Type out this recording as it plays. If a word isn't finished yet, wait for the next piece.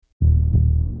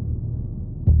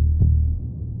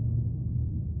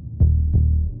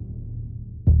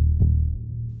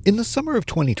In the summer of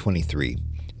 2023,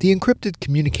 the encrypted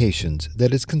communications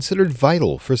that is considered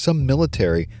vital for some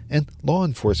military and law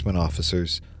enforcement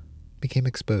officers became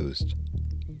exposed.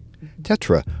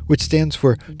 TETRA, which stands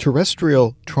for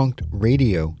Terrestrial Trunked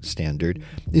Radio Standard,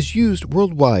 is used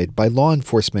worldwide by law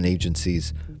enforcement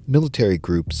agencies, military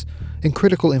groups, and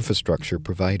critical infrastructure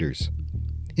providers.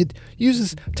 It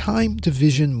uses Time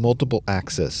Division Multiple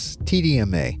Access,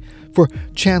 TDMA, for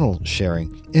channel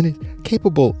sharing and is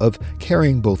capable of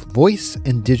carrying both voice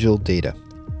and digital data.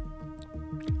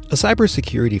 A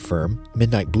cybersecurity firm,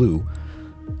 Midnight Blue,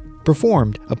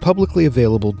 performed a publicly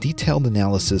available detailed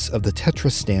analysis of the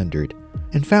TETRA standard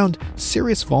and found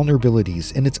serious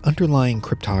vulnerabilities in its underlying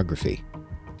cryptography.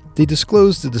 They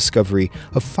disclosed the discovery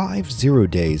of 5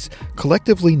 zero-days,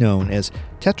 collectively known as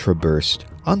TETRA burst,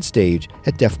 on stage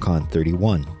at DEF CON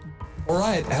 31.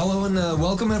 Alright, hello and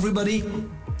welcome everybody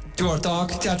to our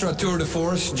talk, TETRA Tour de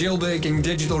Force, Jailbreaking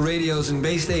Digital Radios and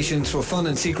Base Stations for Fun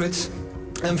and Secrets.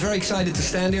 I'm very excited to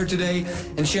stand here today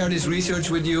and share this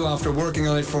research with you after working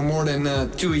on it for more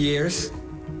than 2 years.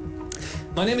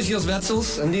 My name is Jos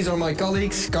Wetzels and these are my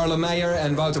colleagues Carla Meijer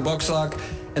and Wouter Boxlaak,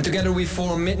 and together we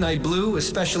form Midnight Blue, a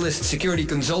specialist security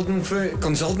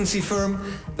consultancy firm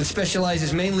that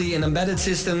specializes mainly in embedded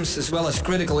systems as well as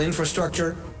critical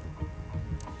infrastructure.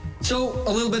 So,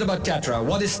 a little bit about TETRA.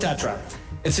 What is TETRA?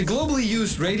 It's a globally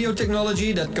used radio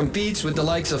technology that competes with the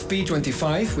likes of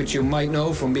P25, which you might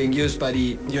know from being used by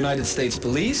the United States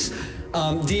Police,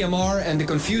 DMR and the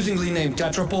confusingly named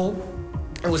Tetrapol.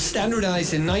 It was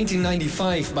standardized in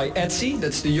 1995 by ETSI,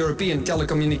 that's the European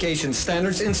Telecommunications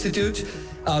Standards Institute,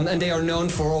 and they are known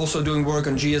for also doing work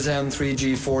on GSM,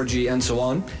 3G, 4G and so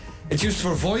on. It's used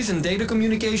for voice and data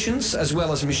communications, as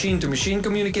well as machine-to-machine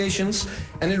communications,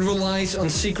 and it relies on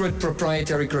secret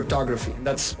proprietary cryptography.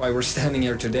 That's why we're standing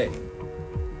here today.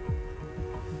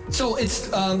 So it's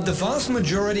the vast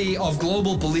majority of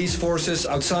global police forces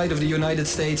outside of the United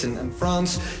States and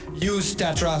France use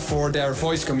TETRA for their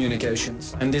voice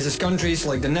communications. And this is countries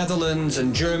like the Netherlands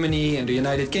and Germany and the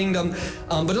United Kingdom,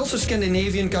 but also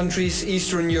Scandinavian countries,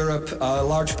 Eastern Europe,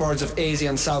 large parts of Asia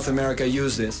and South America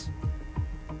use this.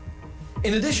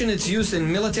 In addition, it's used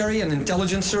in military and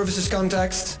intelligence services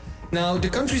contexts. Now, the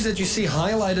countries that you see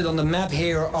highlighted on the map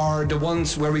here are the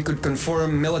ones where we could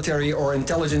confirm military or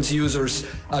intelligence users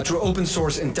through open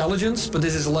source intelligence, but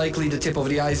this is likely the tip of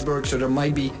the iceberg, so there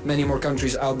might be many more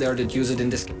countries out there that use it in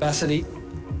this capacity.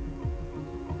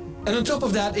 And on top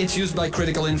of that, it's used by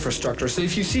critical infrastructure. So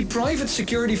if you see private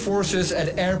security forces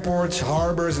at airports,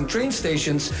 harbors and train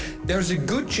stations, there's a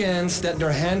good chance that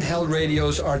their handheld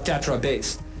radios are TETRA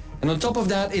based. And on top of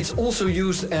that, it's also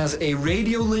used as a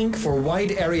radio link for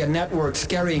wide area networks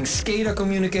carrying SCADA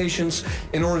communications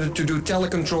in order to do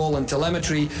telecontrol and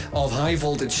telemetry of high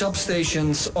voltage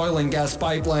substations, oil and gas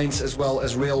pipelines, as well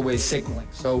as railway signaling.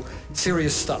 So,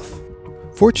 serious stuff.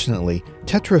 Fortunately,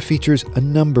 TETRA features a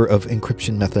number of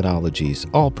encryption methodologies,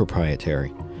 all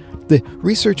proprietary. The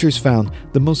researchers found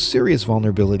the most serious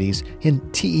vulnerabilities in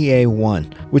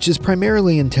TEA1, which is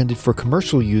primarily intended for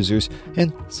commercial users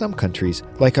in some countries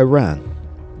like Iran.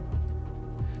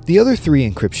 The other 3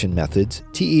 encryption methods,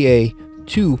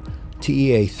 TEA2,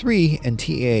 TEA3, and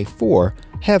TEA4,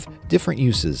 have different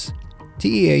uses.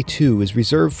 TEA2 is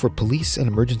reserved for police and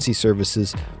emergency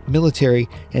services, military,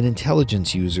 and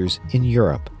intelligence users in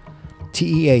Europe.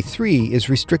 TEA3 is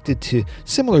restricted to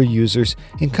similar users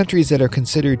in countries that are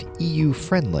considered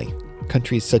EU-friendly,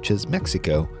 countries such as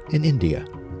Mexico and India.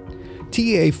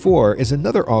 TEA4 is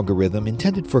another algorithm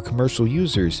intended for commercial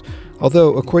users,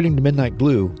 although according to Midnight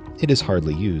Blue, it is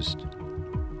hardly used.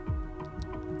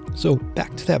 So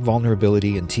back to that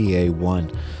vulnerability in TEA1.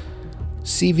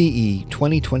 CVE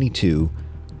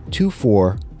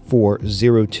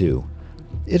 2022-24402.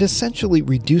 It essentially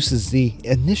reduces the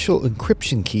initial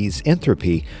encryption key's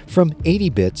entropy from 80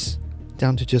 bits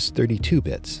down to just 32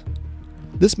 bits.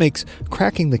 This makes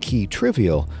cracking the key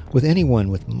trivial with anyone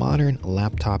with modern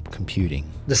laptop computing.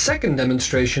 The second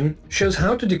demonstration shows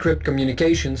how to decrypt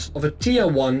communications of a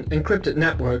TEA1 encrypted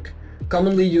network,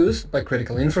 commonly used by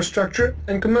critical infrastructure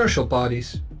and commercial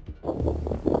parties.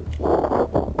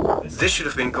 This should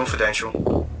have been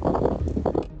confidential.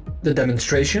 The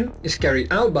demonstration is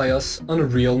carried out by us on a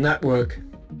real network.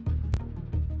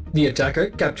 The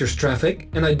attacker captures traffic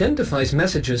and identifies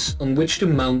messages on which to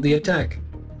mount the attack.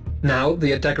 Now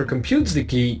the attacker computes the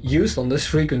key used on this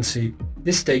frequency.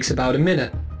 This takes about a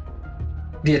minute.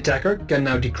 The attacker can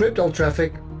now decrypt all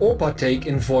traffic or partake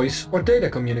in voice or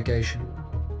data communication.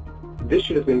 This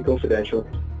should have been confidential.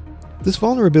 This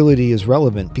vulnerability is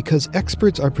relevant because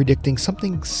experts are predicting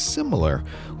something similar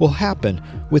will happen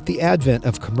with the advent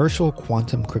of commercial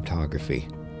quantum cryptography.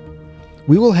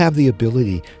 We will have the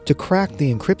ability to crack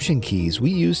the encryption keys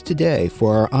we use today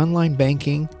for our online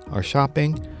banking, our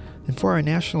shopping, and for our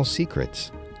national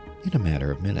secrets in a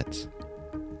matter of minutes.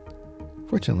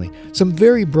 Fortunately, some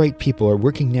very bright people are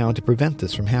working now to prevent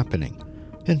this from happening,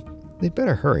 and they'd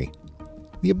better hurry.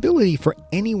 The ability for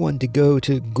anyone to go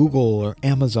to Google or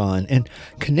Amazon and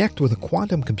connect with a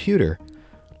quantum computer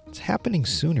is happening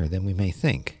sooner than we may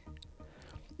think.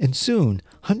 And soon,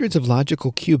 hundreds of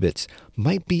logical qubits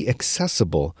might be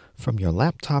accessible from your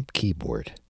laptop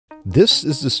keyboard. This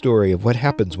is the story of what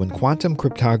happens when quantum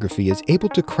cryptography is able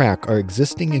to crack our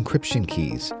existing encryption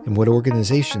keys and what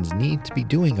organizations need to be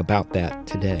doing about that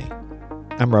today.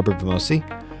 I'm Robert Vamosi.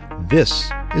 This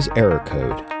is Error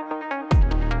Code.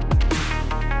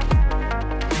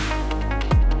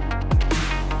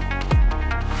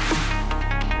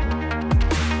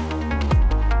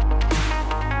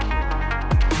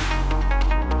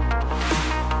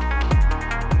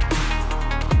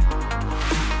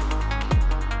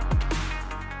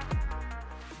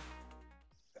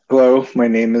 Hello, my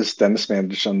name is Dennis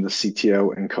Mandich. I'm the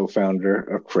CTO and co-founder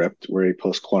of Crypt. We're a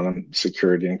post-quantum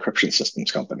security encryption systems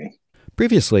company.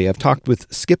 Previously, I've talked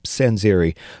with Skip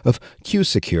Sanzeri of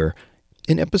QSecure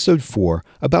in episode 4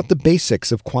 about the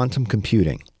basics of quantum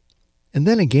computing. And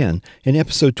then again in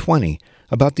episode 20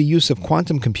 about the use of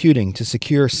quantum computing to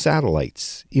secure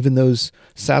satellites, even those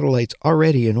satellites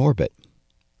already in orbit.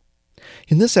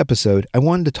 In this episode, I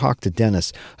wanted to talk to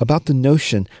Dennis about the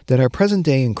notion that our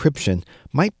present-day encryption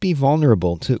might be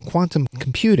vulnerable to quantum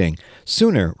computing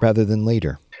sooner rather than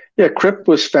later. Yeah, Crypt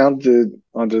was founded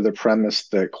under the premise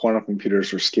that quantum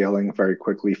computers were scaling very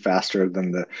quickly, faster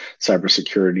than the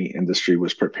cybersecurity industry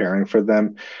was preparing for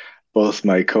them. Both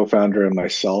my co-founder and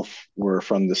myself were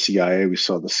from the CIA. We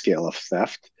saw the scale of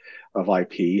theft of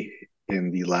IP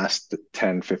in the last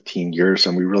 10, 15 years,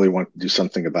 and we really wanted to do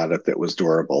something about it that was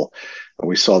durable. And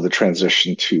we saw the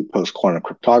transition to post-quantum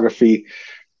cryptography,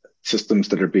 systems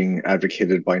that are being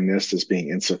advocated by NIST as being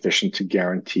insufficient to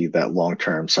guarantee that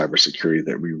long-term cybersecurity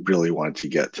that we really wanted to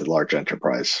get to large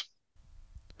enterprise.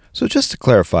 So just to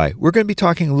clarify, we're going to be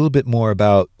talking a little bit more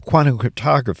about quantum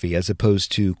cryptography as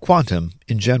opposed to quantum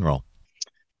in general.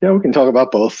 Yeah, we can talk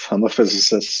about both. I'm a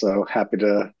physicist, so happy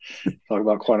to talk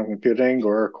about quantum computing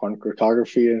or quantum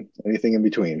cryptography and anything in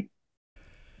between.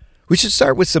 We should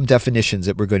start with some definitions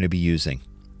that we're going to be using.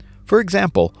 For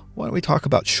example, why don't we talk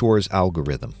about Shor's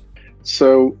algorithm?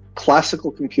 So classical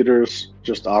computers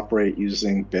just operate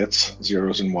using bits,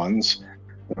 zeros and ones.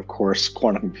 And of course,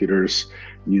 quantum computers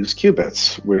use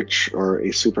qubits, which are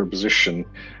a superposition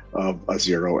of a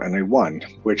 0 and a 1,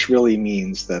 which really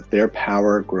means that their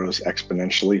power grows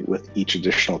exponentially with each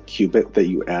additional qubit that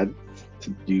you add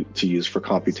to use for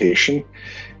computation.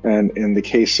 And in the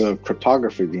case of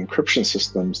cryptography, the encryption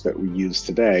systems that we use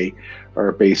today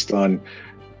are based on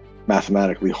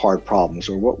mathematically hard problems,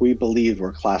 or what we believe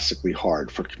were classically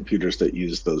hard for computers that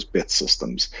use those bit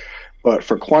systems. But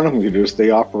for quantum computers, they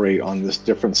operate on this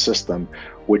different system,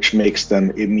 which makes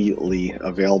them immediately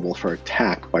available for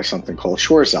attack by something called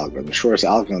Shor's algorithm. Shor's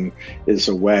algorithm is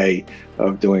a way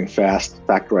of doing fast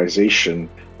factorization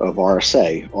of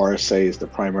RSA. RSA is the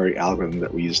primary algorithm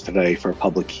that we use today for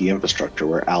public key infrastructure,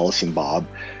 where Alice and Bob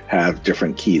have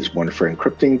different keys, one for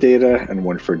encrypting data and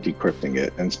one for decrypting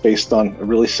it. And it's based on a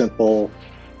really simple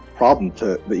problem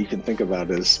that you can think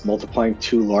about is multiplying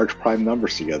two large prime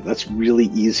numbers together. That's really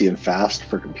easy and fast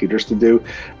for computers to do,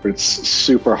 but it's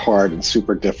super hard and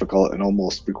super difficult and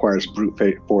almost requires brute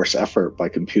force effort by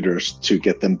computers to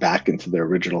get them back into their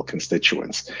original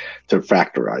constituents, to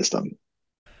factorize them.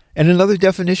 And another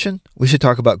definition, we should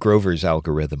talk about Grover's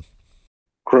algorithm.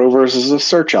 Grover's is a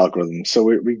search algorithm, so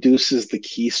it reduces the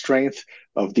key strength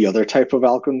of the other type of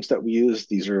algorithms that we use.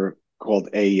 These are called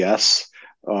AES,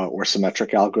 or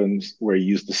symmetric algorithms, where you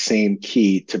use the same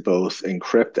key to both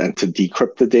encrypt and to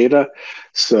decrypt the data.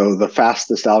 So the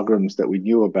fastest algorithms that we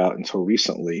knew about until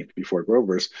recently, before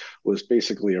Grover's, was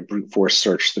basically a brute force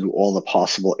search through all the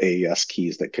possible AES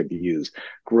keys that could be used.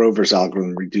 Grover's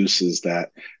algorithm reduces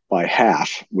that by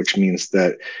half, which means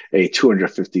that a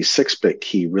 256-bit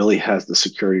key really has the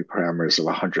security parameters of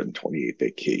a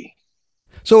 128-bit key.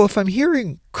 So if I'm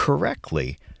hearing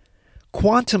correctly,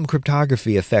 quantum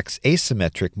cryptography affects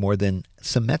asymmetric more than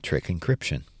symmetric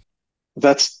encryption.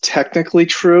 That's technically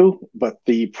true, but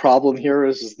the problem here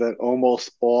is that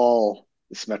almost all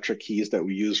the symmetric keys that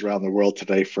we use around the world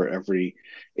today for every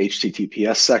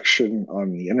HTTPS section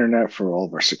on the internet, for all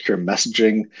of our secure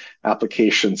messaging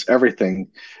applications, everything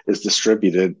is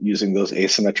distributed using those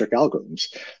asymmetric algorithms.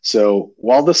 So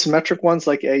while the symmetric ones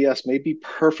like AES may be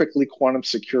perfectly quantum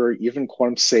secure, even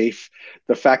quantum safe,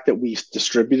 the fact that we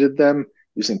distributed them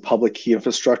using public key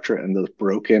infrastructure and those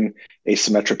broken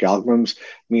asymmetric algorithms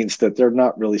means that they're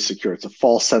not really secure. It's a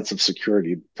false sense of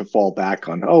security to fall back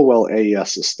on, oh, well,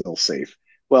 AES is still safe.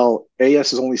 Well,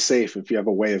 AES is only safe if you have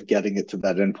a way of getting it to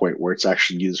that endpoint where it's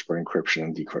actually used for encryption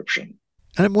and decryption.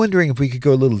 And I'm wondering if we could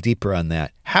go a little deeper on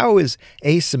that. How is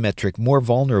asymmetric more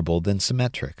vulnerable than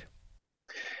symmetric?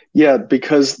 Yeah,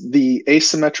 because the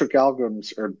asymmetric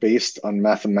algorithms are based on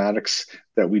mathematics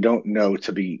that we don't know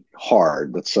to be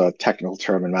hard. That's a technical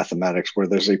term in mathematics where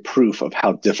there's a proof of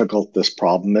how difficult this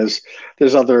problem is.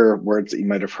 There's other words that you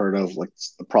might have heard of, like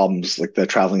the problems like the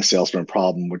traveling salesman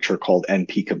problem, which are called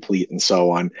NP complete and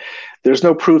so on. There's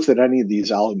no proof that any of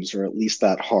these algorithms are at least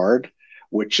that hard,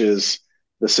 which is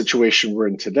the situation we're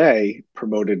in today,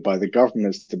 promoted by the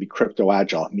governments to be crypto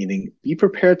agile, meaning be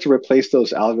prepared to replace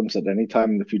those algorithms at any time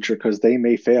in the future because they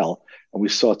may fail. And we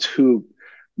saw two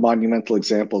monumental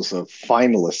examples of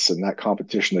finalists in that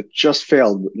competition that just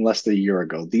failed less than a year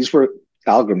ago. These were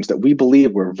algorithms that we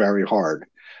believe were very hard.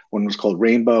 One was called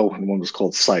Rainbow and one was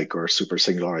called Psych, or super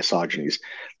singular isogenies.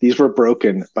 These were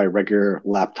broken by regular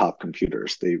laptop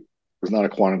computers. It was not a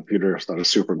quantum computer, it's not a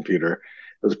supercomputer.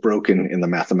 It was broken in the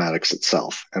mathematics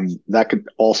itself. And that could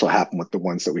also happen with the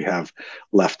ones that we have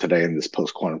left today in this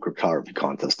post-quantum cryptography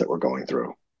contest that we're going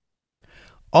through.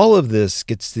 All of this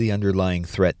gets to the underlying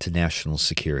threat to national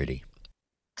security.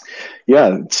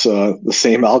 Yeah, it's the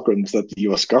same algorithms that the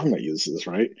U.S. government uses,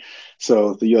 right?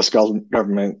 So the U.S.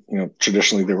 government,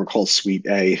 traditionally they were called Suite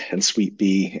A and Suite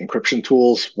B encryption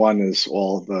tools. One is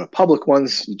all the public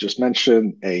ones you just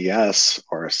mentioned, AES,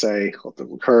 RSA,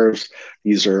 elliptical curves.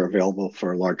 These are available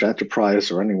for large enterprise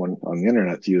or anyone on the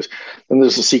internet to use. Then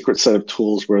there's a secret set of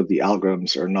tools where the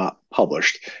algorithms are not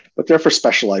published, but they're for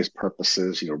specialized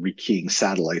purposes, rekeying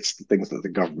satellites, the things that the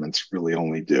governments really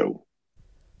only do.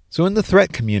 So in the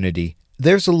threat community,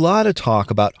 there's a lot of talk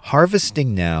about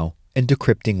harvesting now and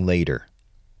decrypting later.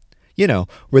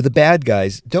 Where the bad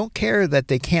guys don't care that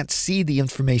they can't see the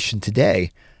information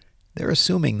today. They're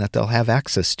assuming that they'll have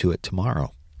access to it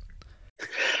tomorrow.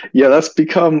 Yeah, that's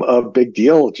become a big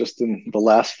deal just in the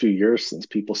last few years since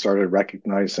people started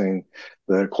recognizing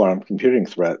the quantum computing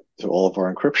threat to all of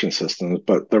our encryption systems.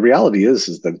 But the reality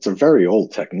is that it's a very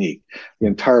old technique. The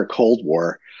entire Cold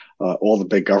War, all the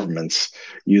big governments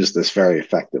used this very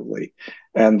effectively.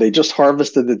 And they just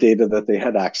harvested the data that they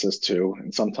had access to.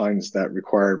 And sometimes that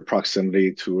required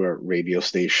proximity to a radio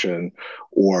station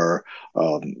or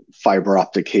fiber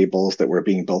optic cables that were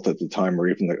being built at the time, or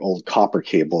even the old copper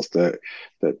cables that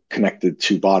connected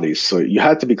two bodies. So you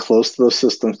had to be close to those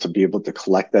systems to be able to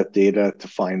collect that data, to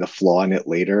find a flaw in it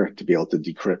later, to be able to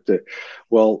decrypt it.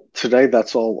 Well, today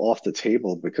that's all off the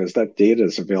table because that data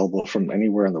is available from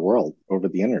anywhere in the world over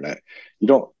the internet. You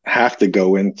don't have to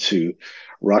go into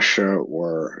Russia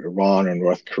or Iran or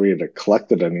North Korea to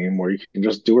collect it anymore. You can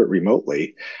just do it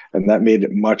remotely. And that made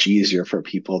it much easier for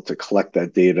people to collect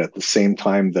that data at the same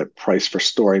time that price for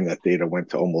storing that data went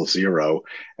to almost zero,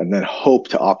 and then hope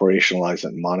to operationalize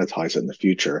it and monetize it in the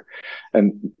future.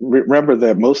 And remember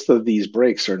that most of these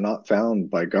breaks are not found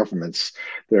by governments.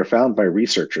 They're found by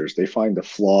researchers. They find a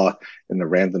flaw in the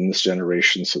randomness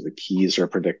generation, so the keys are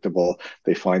predictable.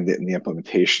 They find it in the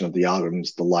implementation of the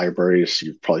algorithms, the libraries.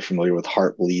 You're probably familiar with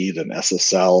Heartbleed and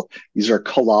SSL. These are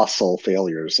colossal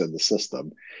failures in the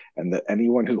system. And that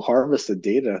anyone who harvested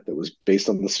data that was based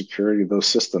on the security of those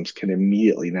systems can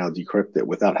immediately now decrypt it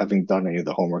without having done any of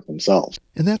the homework themselves.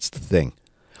 And that's the thing.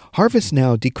 Harvest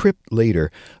now, decrypt later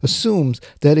assumes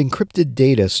that encrypted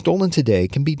data stolen today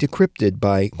can be decrypted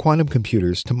by quantum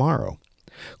computers tomorrow.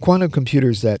 Quantum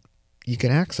computers that you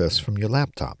can access from your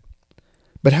laptop.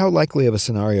 But how likely of a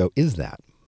scenario is that?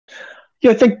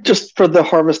 Yeah, I think just for the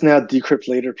harvest now, decrypt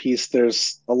later piece,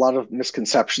 there's a lot of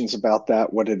misconceptions about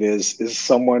that. What it is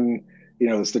someone,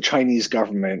 is the Chinese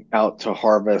government out to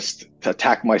harvest, to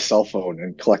attack my cell phone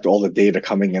and collect all the data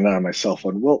coming in on my cell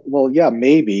phone? Well, yeah,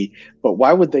 maybe, but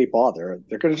why would they bother?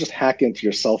 They're going to just hack into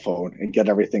your cell phone and get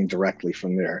everything directly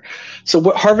from there. So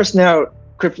what harvest now,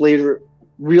 decrypt later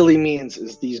really means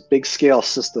is these big scale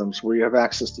systems where you have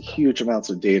access to huge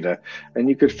amounts of data and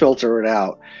you could filter it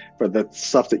out for the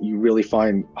stuff that you really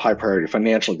find high priority: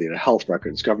 financial data, health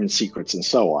records, government secrets, and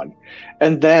so on.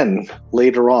 And then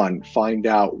later on, find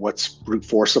out what's brute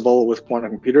forceable with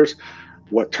quantum computers,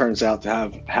 what turns out to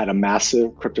have had a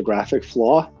massive cryptographic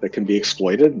flaw that can be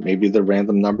exploited. Maybe the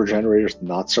random number generators,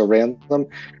 not so random.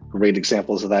 Great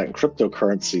examples of that in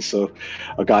cryptocurrency. So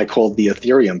a guy called the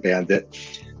Ethereum Bandit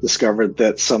discovered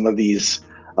that some of these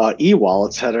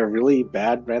E-wallets had a really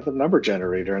bad random number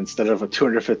generator. Instead of a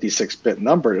 256-bit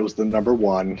number, it was the number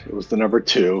one, it was the number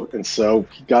two. And so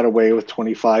he got away with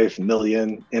 25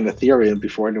 million in Ethereum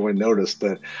before anyone noticed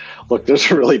that, look,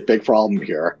 there's a really big problem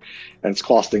here, and it's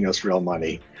costing us real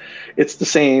money. It's the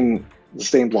same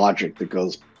logic that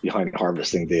goes behind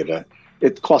harvesting data.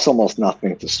 It costs almost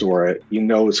nothing to store it. You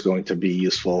know it's going to be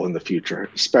useful in the future,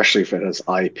 especially if it has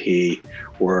IP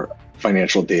or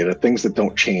financial data, things that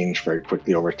don't change very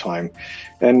quickly over time.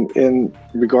 And in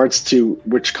regards to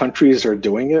which countries are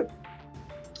doing it,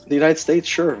 the United States,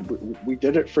 sure, we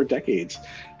did it for decades,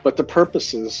 but the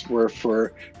purposes were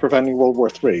for preventing World War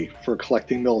III, for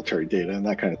collecting military data and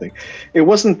that kind of thing. It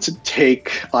wasn't to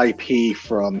take IP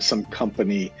from some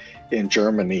company in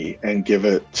Germany and give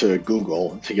it to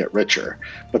Google to get richer.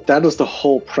 But that is the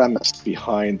whole premise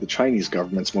behind the Chinese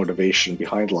government's motivation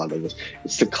behind a lot of this.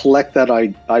 It's to collect that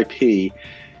IP,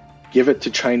 give it to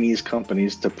Chinese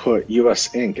companies to put US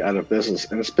Inc. out of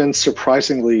business. And it's been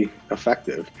surprisingly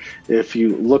effective. If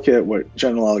you look at what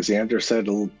General Alexander said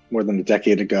a little more than a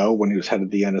decade ago when he was head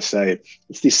of the NSA,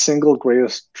 it's the single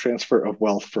greatest transfer of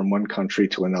wealth from one country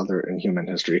to another in human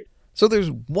history. So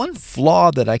there's one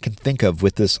flaw that I can think of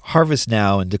with this harvest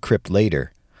now and decrypt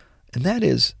later, and that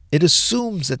is it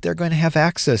assumes that they're going to have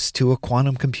access to a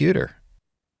quantum computer.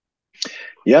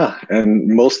 Yeah, and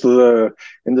most of the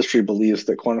industry believes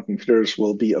that quantum computers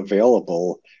will be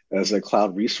available as a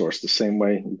cloud resource, the same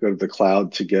way you go to the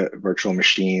cloud to get virtual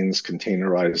machines,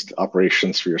 containerized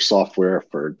operations for your software,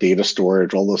 for data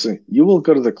storage, all those things. You will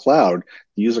go to the cloud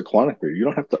to use a quantum computer. You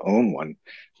don't have to own one.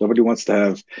 Nobody wants to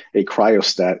have a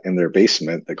cryostat in their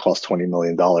basement that costs $20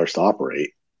 million to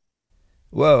operate.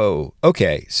 Whoa.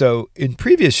 Okay. So in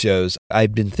previous shows,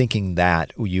 I've been thinking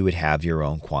that you would have your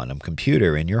own quantum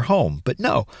computer in your home. But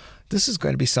no, this is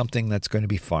going to be something that's going to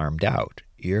be farmed out.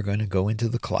 You're going to go into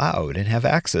the cloud and have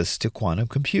access to quantum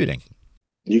computing.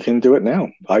 You can do it now.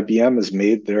 IBM has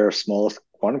made their smallest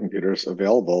quantum computers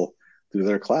available through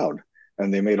their cloud,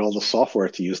 and they made all the software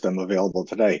to use them available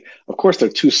today. Of course, they're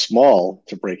too small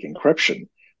to break encryption,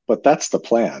 but that's the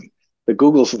plan. The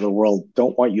Googles of the world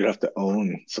don't want you to have to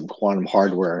own some quantum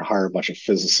hardware and hire a bunch of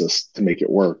physicists to make it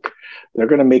work. They're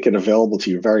going to make it available to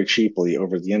you very cheaply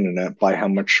over the internet by how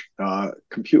much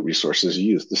compute resources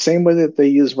you use. The same way that they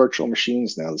use virtual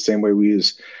machines now, the same way we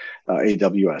use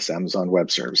AWS, Amazon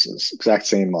Web Services, exact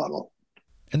same model.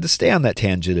 And to stay on that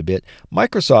tangent a bit,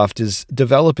 Microsoft is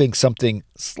developing something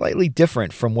slightly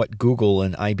different from what Google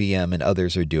and IBM and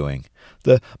others are doing.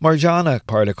 The Marjana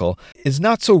particle is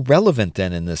not so relevant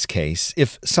then in this case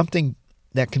if something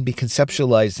that can be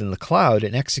conceptualized in the cloud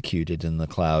and executed in the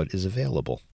cloud is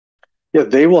available. Yeah,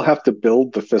 they will have to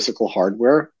build the physical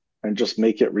hardware and just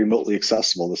make it remotely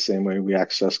accessible the same way we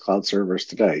access cloud servers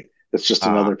today. It's just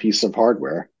another piece of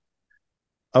hardware.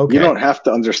 Okay. You don't have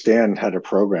to understand how to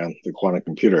program the quantum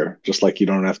computer, just like you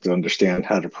don't have to understand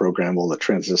how to program all the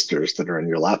transistors that are in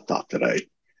your laptop today.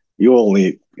 You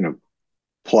only,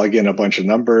 plug in a bunch of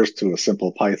numbers to a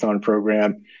simple Python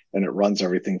program, and it runs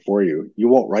everything for you. You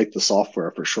won't write the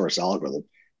software for Shor's algorithm.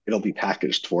 It'll be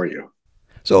packaged for you.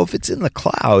 So if it's in the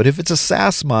cloud, if it's a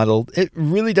SaaS model, it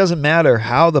really doesn't matter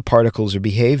how the particles are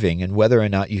behaving and whether or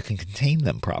not you can contain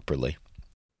them properly.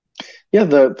 Yeah,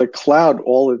 the cloud,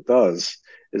 all it does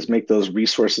is make those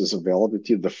resources available to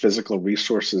you, the physical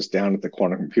resources down at the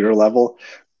quantum computer level.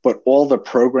 But all the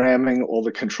programming, all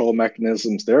the control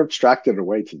mechanisms, they're abstracted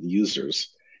away to the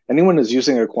users. Anyone who's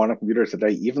using a quantum computer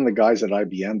today, even the guys at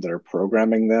IBM that are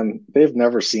programming them, they've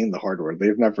never seen the hardware.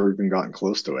 They've never even gotten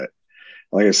close to it.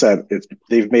 Like I said,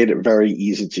 they've made it very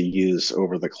easy to use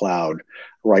over the cloud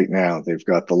right now. They've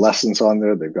got the lessons on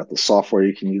there. They've got the software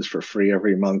you can use for free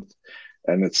every month.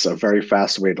 And it's a very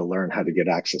fast way to learn how to get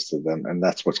access to them. And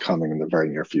that's what's coming in the very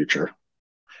near future.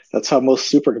 That's how most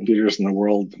supercomputers in the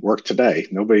world work today.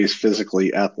 Nobody's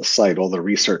physically at the site. All the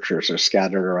researchers are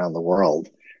scattered around the world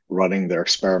running their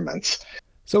experiments.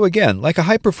 So again, like a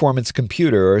high-performance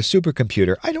computer or a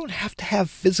supercomputer, I don't have to have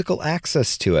physical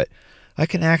access to it. I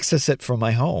can access it from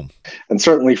my home. And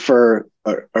certainly for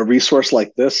a resource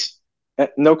like this,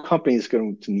 no company is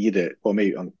going to need it. Well,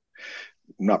 maybe I'm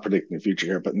not predicting the future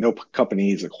here, but no company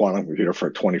needs a quantum computer for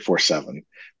 24/7.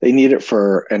 They need it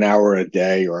for an hour a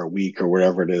day or a week or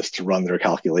whatever it is to run their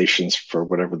calculations for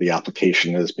whatever the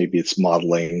application is. Maybe it's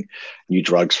modeling new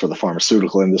drugs for the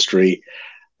pharmaceutical industry.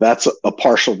 That's a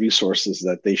partial resources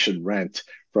that they should rent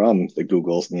from the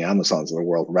Googles and the Amazons of the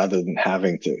world rather than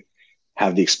having to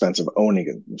have the expense of owning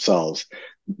it themselves.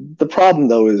 The problem,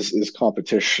 though, is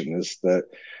competition, is that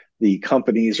the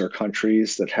companies or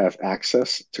countries that have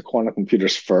access to quantum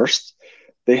computers first,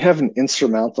 they have an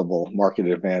insurmountable market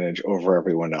advantage over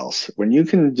everyone else. When you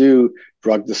can do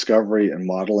drug discovery and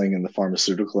modeling in the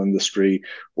pharmaceutical industry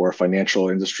or financial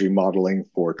industry modeling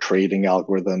for trading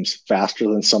algorithms faster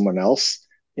than someone else,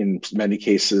 in many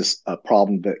cases, a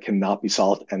problem that cannot be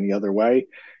solved any other way,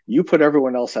 you put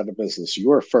everyone else out of business.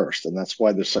 You are first. And that's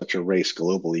why there's such a race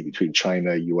globally between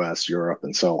China, US, Europe,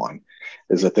 and so on,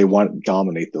 is that they want to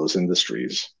dominate those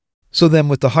industries. So then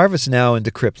with the harvest now and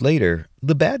decrypt later,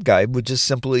 the bad guy would just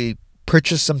simply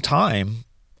purchase some time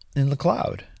in the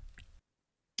cloud.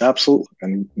 Absolutely.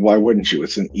 And why wouldn't you?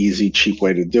 It's an easy, cheap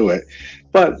way to do it.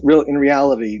 But in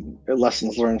reality,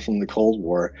 lessons learned from the Cold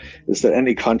War is that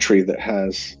any country that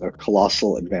has a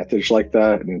colossal advantage like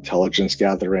that, an intelligence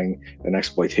gathering, an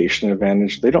exploitation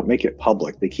advantage, they don't make it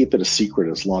public. They keep it a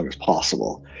secret as long as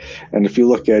possible. And if you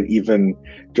look at even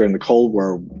during the Cold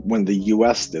War, when the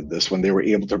US did this, when they were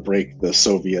able to break the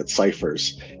Soviet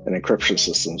ciphers and encryption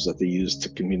systems that they used to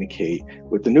communicate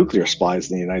with the nuclear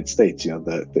spies in the United States,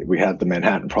 we had the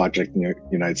Manhattan Project in the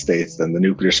United States, then the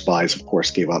nuclear spies, of course,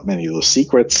 gave out many of those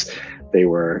secrets. They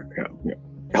were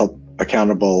held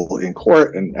accountable in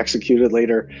court and executed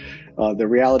later. The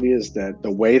reality is that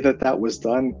the way that was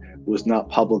done was not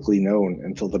publicly known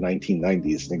until the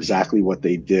 1990s, and exactly what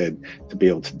they did to be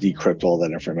able to decrypt all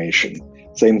that information.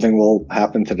 Same thing will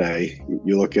happen today.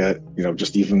 You look at,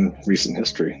 just even recent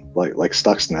history, like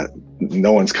Stuxnet.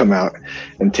 No one's come out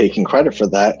and taken credit for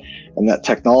that. And that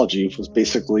technology was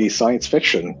basically science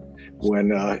fiction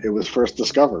when it was first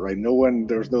discovered, right?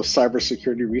 There was no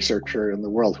cybersecurity researcher in the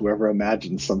world who ever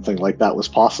imagined something like that was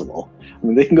possible. I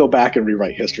mean, they can go back and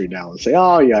rewrite history now and say,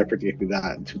 oh yeah, I predicted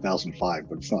that in 2005,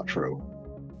 but it's not true.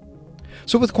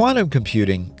 So with quantum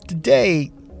computing,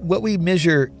 today, what we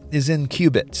measure is in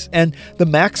qubits, and the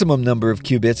maximum number of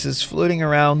qubits is floating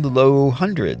around the low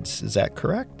hundreds. Is that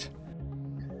correct?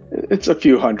 It's a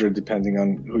few hundred, depending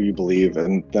on who you believe.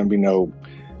 And then we know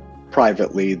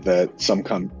privately that some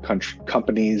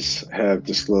companies have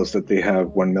disclosed that they have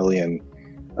 1 million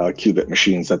qubit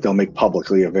machines that they'll make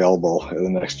publicly available in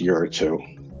the next year or two.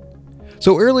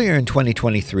 So earlier in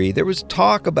 2023, there was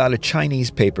talk about a Chinese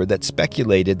paper that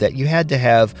speculated that you had to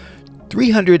have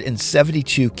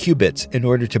 372 qubits in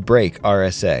order to break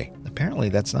RSA. Apparently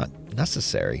that's not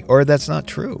necessary, or that's not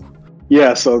true.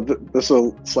 Yeah, so this is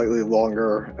a slightly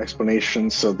longer explanation.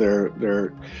 So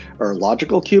there are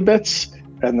logical qubits,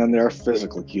 and then there are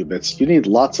physical qubits. You need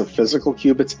lots of physical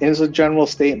qubits as a general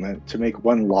statement to make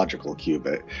one logical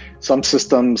qubit. Some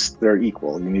systems, they're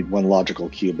equal. You need one logical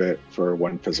qubit for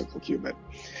one physical qubit.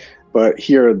 But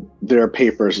here, there are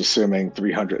papers assuming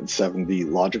 370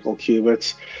 logical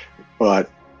qubits, but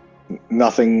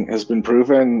nothing has been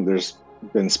proven. There's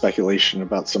been speculation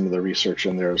about some of the research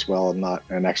in there as well. I'm not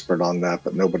an expert on that,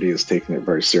 but nobody has taken it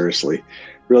very seriously.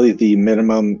 Really, the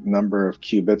minimum number of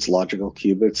qubits, logical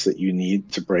qubits, that you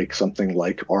need to break something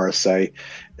like RSA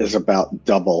is about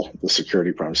double the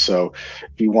security parameters. So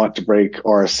if you want to break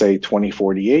RSA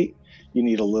 2048, you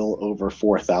need a little over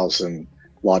 4,000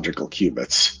 logical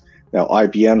qubits. Now,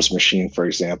 IBM's machine, for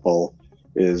example,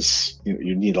 is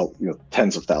you need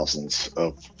tens of thousands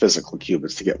of physical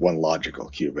qubits to get one logical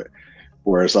qubit,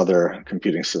 whereas other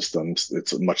computing systems,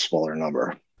 it's a much smaller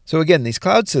number. So again, these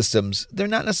cloud systems, they're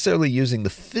not necessarily using the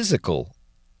physical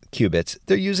qubits,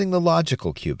 they're using the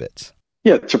logical qubits.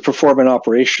 Yeah, to perform an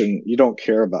operation, you don't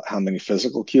care about how many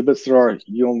physical qubits there are.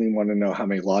 You only want to know how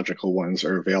many logical ones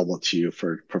are available to you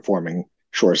for performing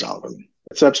Shor's algorithm.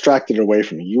 It's abstracted away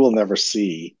from you. You will never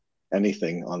see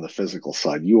anything on the physical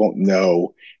side. You won't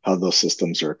know how those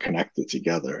systems are connected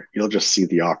together. You'll just see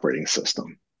the operating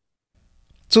system.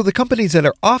 So the companies that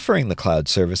are offering the cloud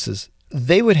services,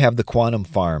 they would have the quantum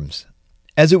farms,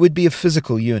 as it would be a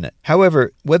physical unit.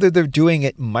 However, whether they're doing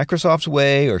it Microsoft's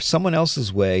way or someone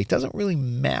else's way doesn't really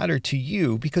matter to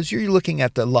you because you're looking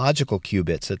at the logical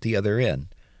qubits at the other end.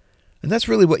 And that's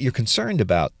really what you're concerned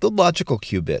about, the logical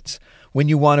qubits, when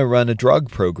you want to run a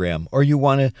drug program or you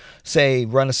want to, say,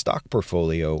 run a stock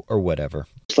portfolio or whatever.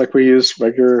 Just like we use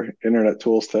regular internet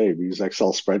tools today. We use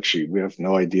Excel spreadsheet. We have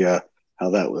no idea how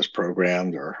that was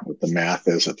programmed or what the math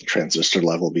is at the transistor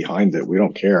level behind it. We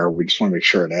don't care. We just want to make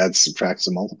sure it adds, subtracts,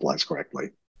 and multiplies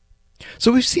correctly.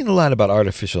 So we've seen a lot about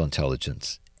artificial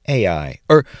intelligence, AI,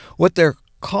 or what they're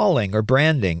calling or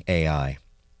branding AI.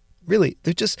 Really,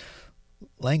 they're just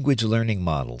language learning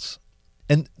models.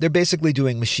 And they're basically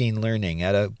doing machine learning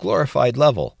at a glorified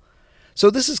level. So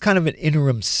this is kind of an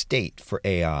interim state for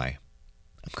AI.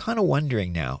 I'm kind of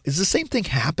wondering now, is the same thing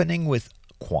happening with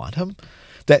quantum?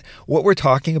 That what we're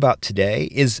talking about today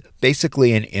is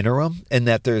basically an interim and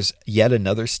that there's yet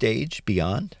another stage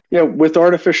beyond? Yeah, with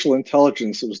artificial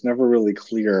intelligence, it was never really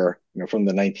clear from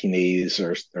the 1980s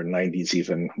or 90s,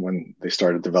 even when they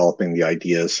started developing the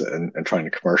ideas and trying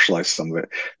to commercialize some of it,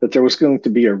 that there was going to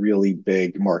be a really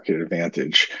big market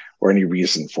advantage or any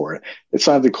reason for it. It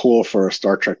sounded cool for a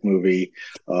Star Trek movie,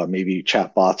 maybe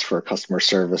chatbots for customer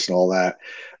service and all that.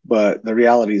 But the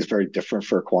reality is very different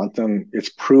for quantum.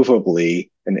 It's provably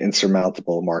an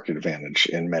insurmountable market advantage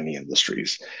in many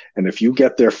industries. And if you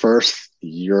get there first,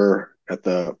 you're at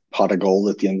the pot of gold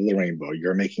at the end of the rainbow.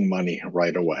 You're making money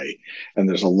right away. And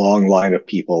there's a long line of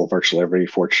people. Virtually every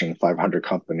Fortune 500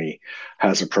 company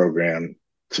has a program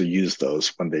to use those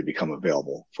when they become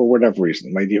available for whatever reason.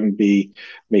 It might even be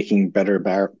making better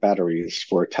batteries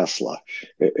for Tesla.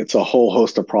 It's a whole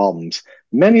host of problems,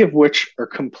 many of which are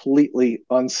completely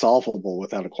unsolvable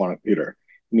without a quantum computer,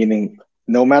 meaning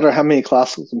no matter how many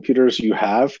classical computers you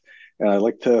have, and I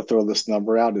like to throw this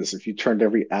number out, is if you turned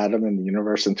every atom in the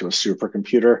universe into a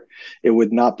supercomputer, it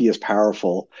would not be as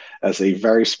powerful as a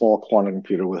very small quantum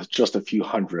computer with just a few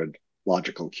hundred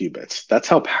logical qubits. That's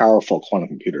how powerful quantum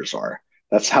computers are.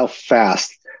 That's how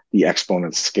fast the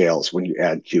exponent scales when you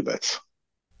add qubits.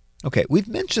 Okay, we've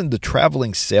mentioned the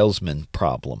traveling salesman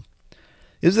problem.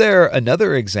 Is there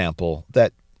another example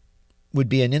that would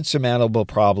be an insurmountable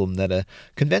problem that a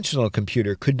conventional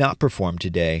computer could not perform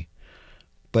today,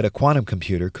 but a quantum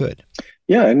computer could?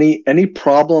 Yeah, any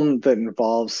problem that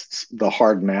involves the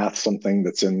hard math, something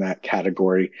that's in that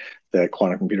category that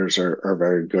quantum computers are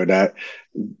very good at,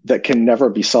 that can never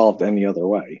be solved any other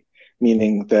way.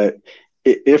 Meaning that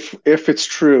if it's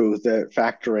true that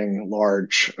factoring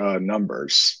large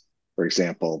numbers, for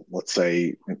example, let's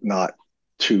say not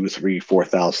 2, 3,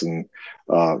 4,000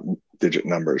 digit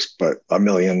numbers, but a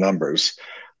million numbers,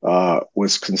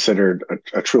 was considered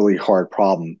a truly hard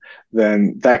problem,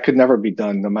 then that could never be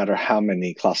done no matter how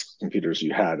many classical computers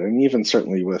you had. And even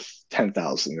certainly with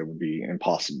 10,000, it would be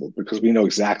impossible because we know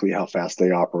exactly how fast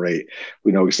they operate.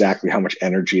 We know exactly how much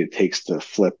energy it takes to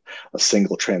flip a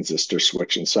single transistor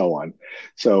switch and so on.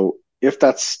 So if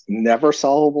that's never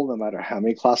solvable, no matter how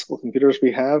many classical computers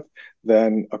we have,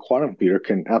 then a quantum computer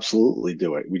can absolutely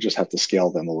do it. We just have to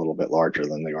scale them a little bit larger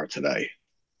than they are today.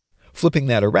 Flipping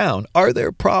that around, are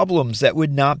there problems that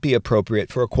would not be appropriate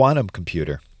for a quantum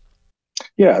computer?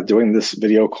 Yeah, doing this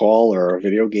video call or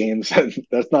video games,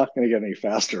 that's not going to get any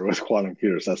faster with quantum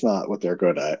computers. That's not what they're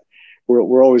good at.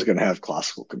 We're always going to have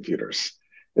classical computers.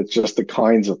 It's just the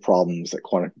kinds of problems that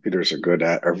quantum computers are good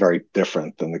at are very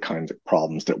different than the kinds of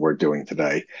problems that we're doing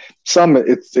today. Some,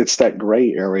 it's that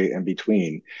gray area in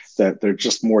between that they're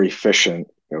just more efficient,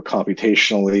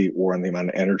 computationally or in the amount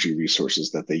of energy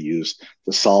resources that they use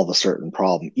to solve a certain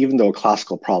problem, even though a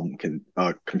classical problem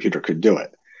computer could do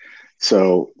it.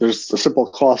 So there's a simple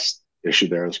cost issue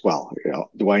there as well.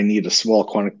 Do I need a small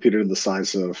quantum computer the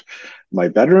size of my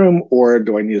bedroom, or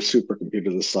do I need a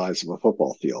supercomputer the size of a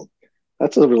football field?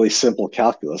 That's a really simple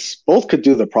calculus. Both could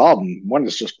do the problem. One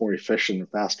is just more efficient and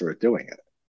faster at doing it.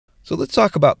 So let's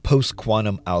talk about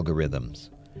post-quantum algorithms.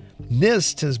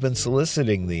 NIST has been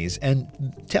soliciting these and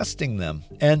testing them.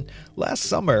 And last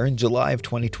summer, in July of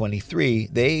 2023,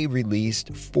 they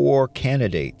released 4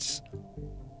 candidates.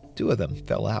 2 of them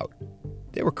fell out.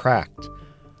 They were cracked.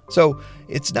 So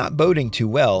it's not boding too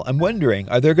well. I'm wondering,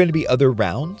 are there going to be other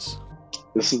rounds?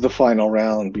 This is the final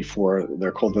round before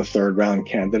they're called the third round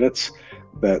candidates,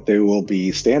 that they will be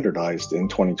standardized in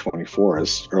 2024,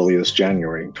 as early as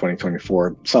January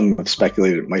 2024. Some have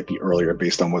speculated it might be earlier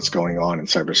based on what's going on in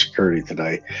cybersecurity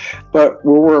today. But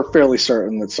we're fairly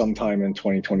certain that sometime in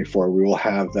 2024, we will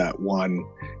have that one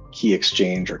key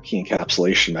exchange or key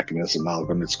encapsulation mechanism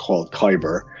algorithm. It's called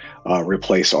Kyber,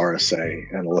 replace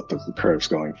RSA and elliptical curves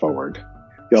going forward.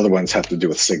 The other ones have to do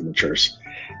with signatures.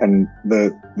 And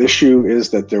the issue is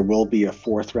that there will be a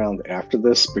 4th round after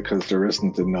this because there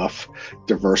isn't enough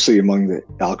diversity among the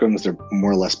algorithms. They're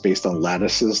more or less based on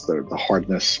lattices, the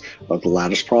hardness of the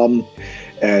lattice problem.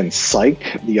 And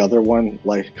Psych, the other one,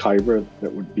 like Kyber,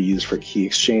 that would be used for key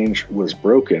exchange, was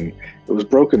broken. It was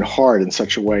broken hard in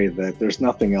such a way that there's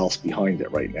nothing else behind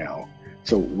it right now.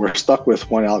 So we're stuck with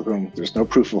one algorithm. There's no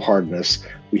proof of hardness.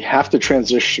 We have to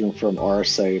transition from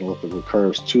RSA and elliptical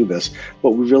curves to this,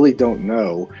 but we really don't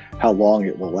know how long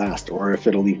it will last or if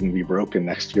it'll even be broken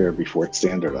next year before it's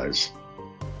standardized.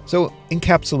 So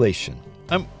encapsulation.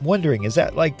 I'm wondering, is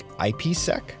that like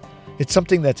IPsec? It's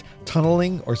something that's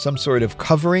tunneling or some sort of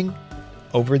covering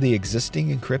over the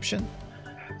existing encryption?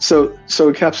 So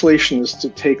encapsulation is to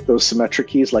take those symmetric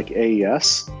keys like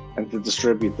AES and to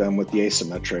distribute them with the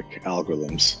asymmetric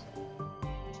algorithms.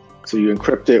 So you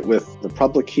encrypt it with the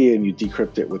public key and you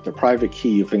decrypt it with the private key.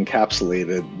 You've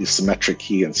encapsulated the symmetric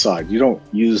key inside. You don't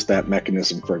use that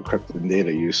mechanism for encrypting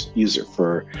data. You use it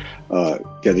for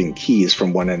getting keys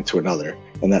from one end to another.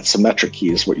 And that symmetric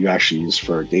key is what you actually use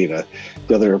for data.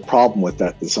 The other problem with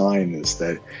that design is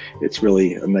that it's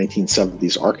really a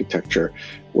 1970s architecture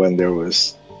when there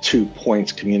was 2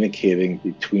 points communicating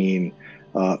between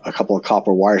a couple of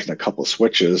copper wires and a couple of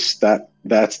switches.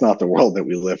 That's not the world that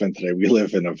we live in today. We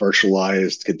live in a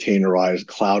virtualized, containerized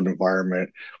cloud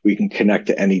environment. We can connect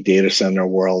to any data center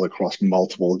world across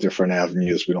multiple different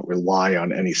avenues. We don't rely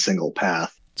on any single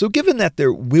path. So given that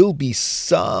there will be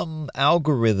some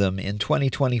algorithm in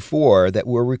 2024 that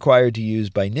we're required to use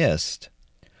by NIST,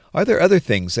 are there other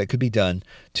things that could be done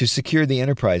to secure the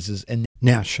enterprises and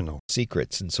national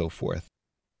secrets and so forth?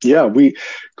 Yeah,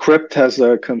 Crypt has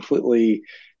a completely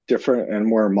different and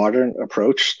more modern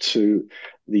approach to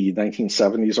the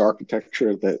 1970s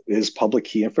architecture that is public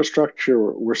key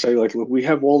infrastructure. We're saying, like, look, we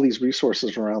have all these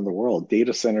resources around the world,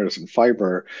 data centers and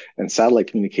fiber and satellite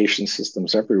communication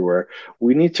systems everywhere.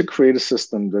 We need to create a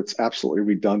system that's absolutely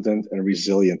redundant and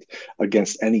resilient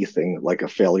against anything like a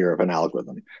failure of an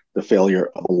algorithm, the failure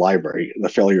of a library, the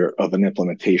failure of an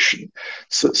implementation.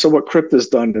 So what Crypt has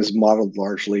done is modeled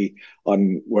largely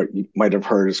on what you might have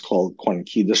heard is called quantum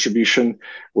key distribution,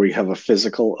 where you have a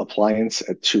physical appliance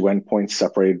at 2 endpoints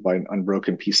separated by an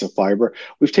unbroken piece of fiber.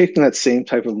 We've taken that same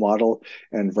type of model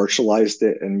and virtualized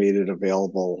it and made it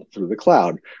available through the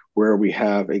cloud, where we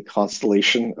have a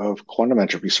constellation of quantum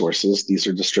entropy sources. These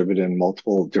are distributed in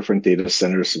multiple different data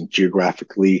centers in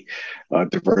geographically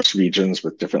diverse regions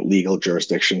with different legal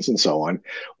jurisdictions and so on.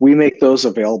 We make those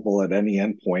available at any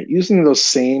endpoint using those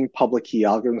same public key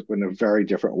algorithms, but in a very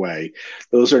different way.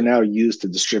 Those are now used to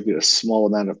distribute a small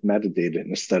amount of metadata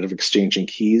instead of exchanging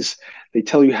keys. They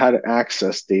tell you how to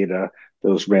access data,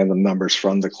 those random numbers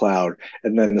from the cloud,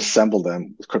 and then assemble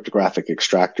them with cryptographic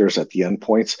extractors at the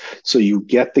endpoints. So you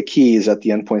get the keys at the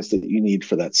endpoints that you need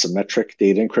for that symmetric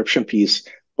data encryption piece,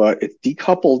 but it's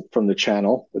decoupled from the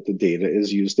channel that the data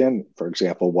is used in, for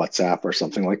example, WhatsApp or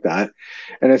something like that.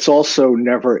 And it's also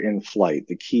never in flight.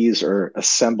 The keys are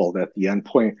assembled at the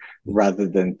endpoint rather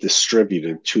than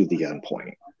distributed to the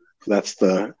endpoint. That's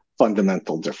the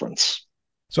fundamental difference.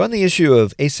 So on the issue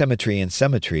of asymmetry and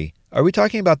symmetry, are we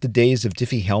talking about the days of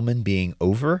Diffie-Hellman being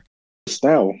over? It's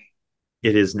now.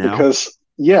 It is now?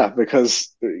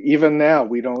 Because even now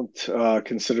we don't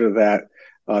consider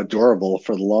that durable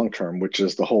for the long term, which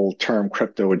is the whole term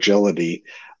crypto agility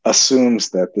assumes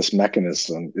that this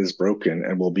mechanism is broken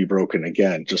and will be broken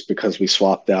again. Just because we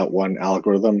swapped out one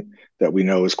algorithm that we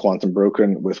know is quantum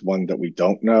broken with one that we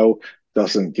don't know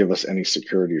doesn't give us any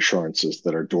security assurances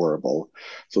that are durable.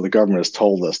 So the government has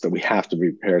told us that we have to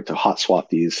be prepared to hot swap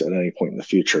these at any point in the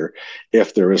future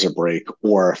if there is a break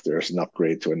or if there's an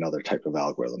upgrade to another type of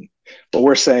algorithm. What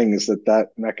we're saying is that that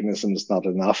mechanism is not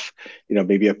enough.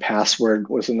 Maybe a password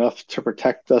was enough to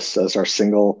protect us as our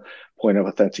single point of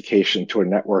authentication to a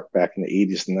network back in the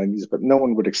 80s and 90s, but no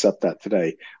one would accept that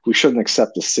today. We shouldn't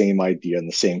accept the same idea and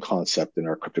the same concept in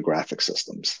our cryptographic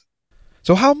systems.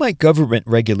 So how might government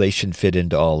regulation fit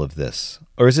into all of this?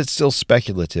 Or is it still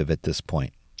speculative at this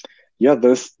point? Yeah,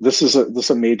 this is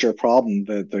a major problem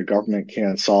that the government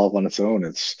can't solve on its own.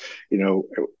 It's,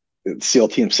 SEAL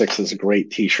Team 6 is a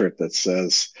great T-shirt that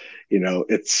says,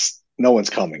 it's no one's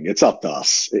coming. It's up to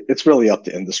us. It's really up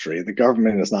to industry. The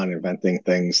government is not inventing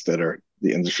things that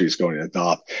the industry is going to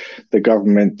adopt. The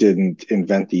government didn't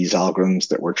invent these algorithms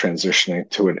that we're transitioning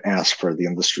to and ask for the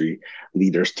industry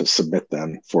leaders to submit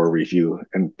them for review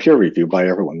and peer review by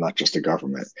everyone, not just the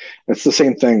government. It's the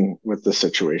same thing with this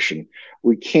situation.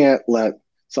 We can't let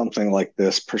something like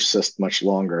this persist much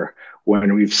longer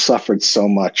when we've suffered so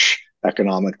much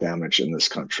economic damage in this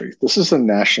country. This is a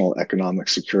national economic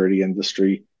security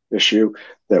industry issue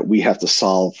that we have to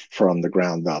solve from the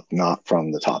ground up, not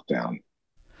from the top down.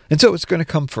 And so it's going to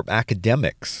come from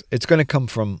academics. It's going to come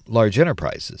from large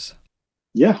enterprises.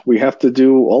 Yeah, we have to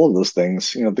do all of those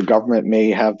things. The government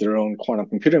may have their own quantum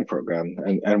computing program,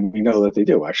 and we know that they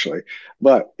do, actually.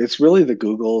 But it's really the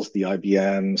Googles, the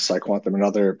IBMs, PsiQuantum, and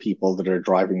other people that are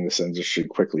driving this industry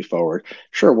quickly forward.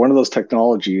 Sure, one of those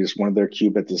technologies, one of their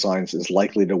qubit designs is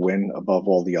likely to win above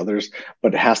all the others,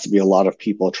 but it has to be a lot of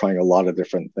people trying a lot of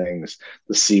different things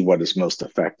to see what is most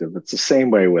effective. It's the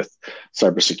same way with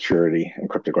cybersecurity and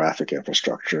cryptographic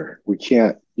infrastructure. We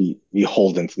can't be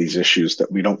beholden to these issues that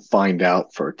we don't find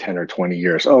out for 10 or 20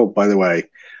 years. Oh, by the way,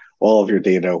 all of your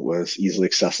data was easily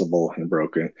accessible and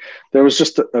broken. There was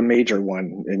just a major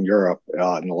one in Europe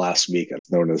in the last week. It's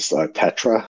known as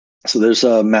Tetra. So there's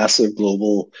a massive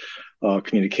global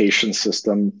communication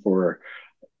system for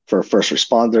for first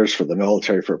responders, for the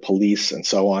military, for police, and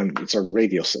so on. It's a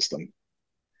radio system.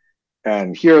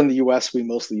 And here in the US, we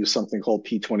mostly use something called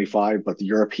P25, but the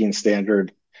European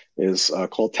standard is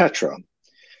called Tetra.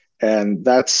 And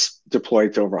that's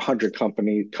deployed to over 100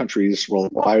 countries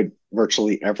worldwide,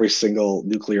 virtually every single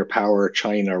nuclear power,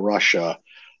 China, Russia,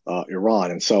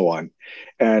 Iran, and so on.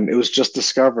 And it was just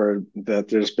discovered that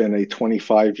there's been a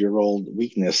 25-year-old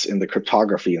weakness in the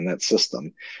cryptography in that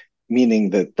system, meaning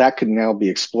that that could now be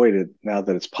exploited now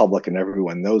that it's public and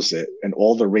everyone knows it. And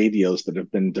all the radios that have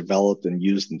been developed and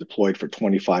used and deployed for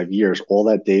 25 years, all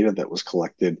that data that was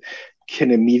collected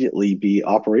can immediately be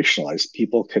operationalized.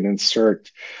 People can insert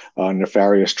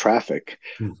nefarious traffic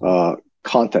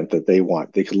content that they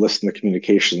want. They can listen to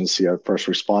communications, see our first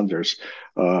responders,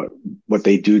 what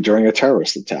they do during a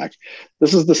terrorist attack.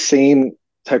 This is the same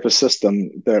type of system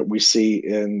that we see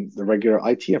in the regular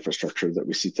IT infrastructure that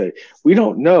we see today. We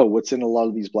don't know what's in a lot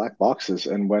of these black boxes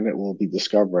and when it will be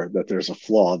discovered that there's a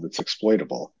flaw that's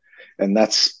exploitable. And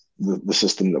that's the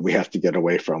system that we have to get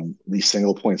away from. These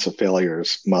single points of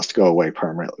failures must go away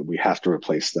permanently. We have to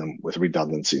replace them with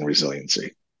redundancy and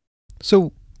resiliency.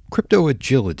 So crypto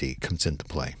agility comes into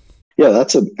play. Yeah,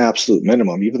 that's an absolute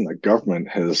minimum. Even the government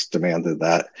has demanded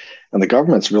that. And the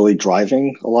government's really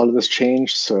driving a lot of this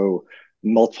change. So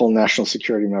multiple national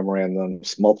security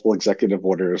memorandums, multiple executive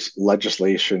orders,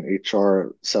 legislation,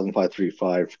 HR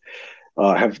 7535,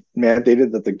 have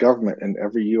mandated that the government and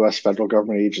every U.S. federal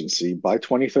government agency by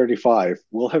 2035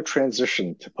 will have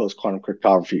transitioned to post-quantum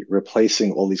cryptography,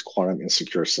 replacing all these quantum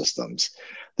insecure systems.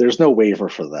 There's no waiver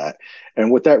for that.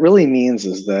 And what that really means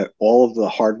is that all of the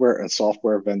hardware and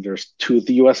software vendors to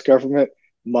the U.S. government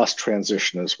must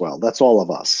transition as well. That's all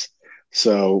of us.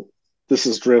 So this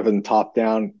is driven top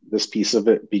down, this piece of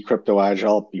it, be crypto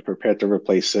agile, be prepared to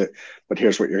replace it, but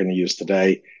here's what you're going to use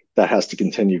today. That has to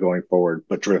continue going forward,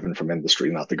 but driven from industry,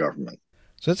 not the government.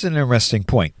 So that's an interesting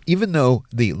point. Even though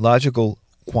the logical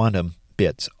quantum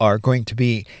bits are going to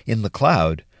be in the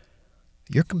cloud,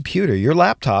 your computer, your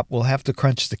laptop will have to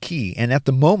crunch the key. And at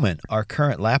the moment, our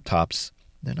current laptops,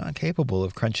 they're not capable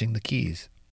of crunching the keys.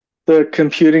 The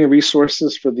computing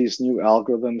resources for these new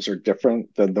algorithms are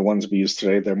different than the ones we use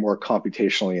today. They're more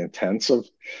computationally intensive.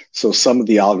 So some of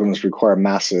the algorithms require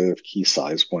massive key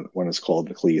size, one is called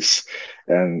nucleus.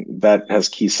 And that has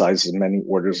key sizes many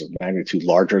orders of magnitude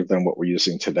larger than what we're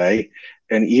using today.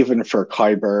 And even for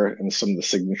Kyber and some of the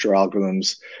signature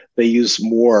algorithms, they use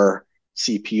more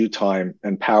CPU time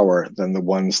and power than the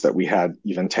ones that we had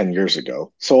even 10 years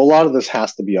ago. So a lot of this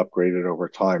has to be upgraded over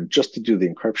time just to do the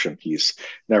encryption piece,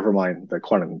 never mind the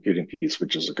quantum computing piece,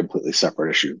 which is a completely separate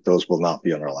issue. Those will not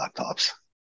be on our laptops.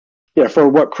 Yeah, for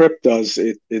what Crypt does,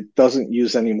 it doesn't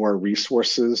use any more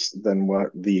resources than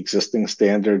what the existing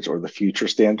standards or the future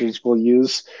standards will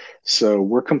use. So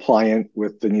we're compliant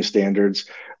with the new standards.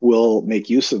 We'll make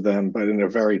use of them, but in a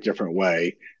very different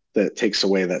way that takes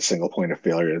away that single point of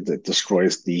failure, that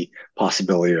destroys the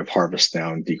possibility of harvest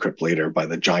now and decrypt later by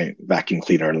the giant vacuum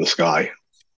cleaner in the sky.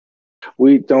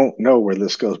 We don't know where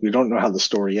this goes. We don't know how the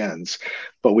story ends,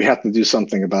 but we have to do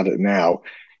something about it now.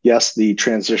 Yes, the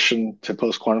transition to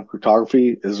post-quantum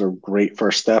cryptography is a great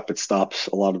first step. It stops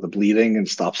a lot of the bleeding and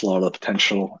stops a lot of the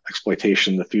potential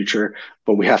exploitation in the future,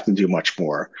 but we have to do much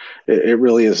more. It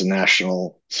really is a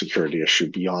national security issue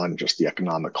beyond just the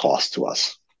economic cost to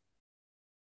us.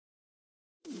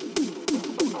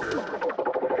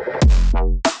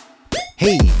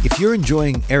 Hey, if you're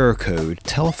enjoying Error Code,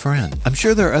 tell a friend. I'm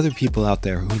sure there are other people out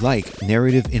there who like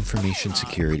narrative information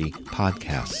security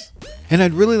podcasts. And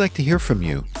I'd really like to hear from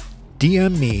you.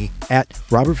 DM me at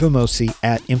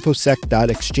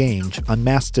robertvamosi@infosec.exchange on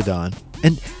Mastodon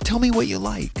and tell me what you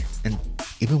like and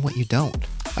even what you don't.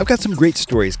 I've got some great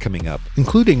stories coming up,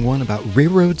 including one about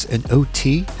railroads and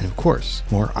OT, and of course,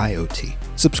 more IoT.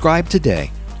 Subscribe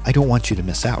today. I don't want you to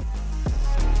miss out.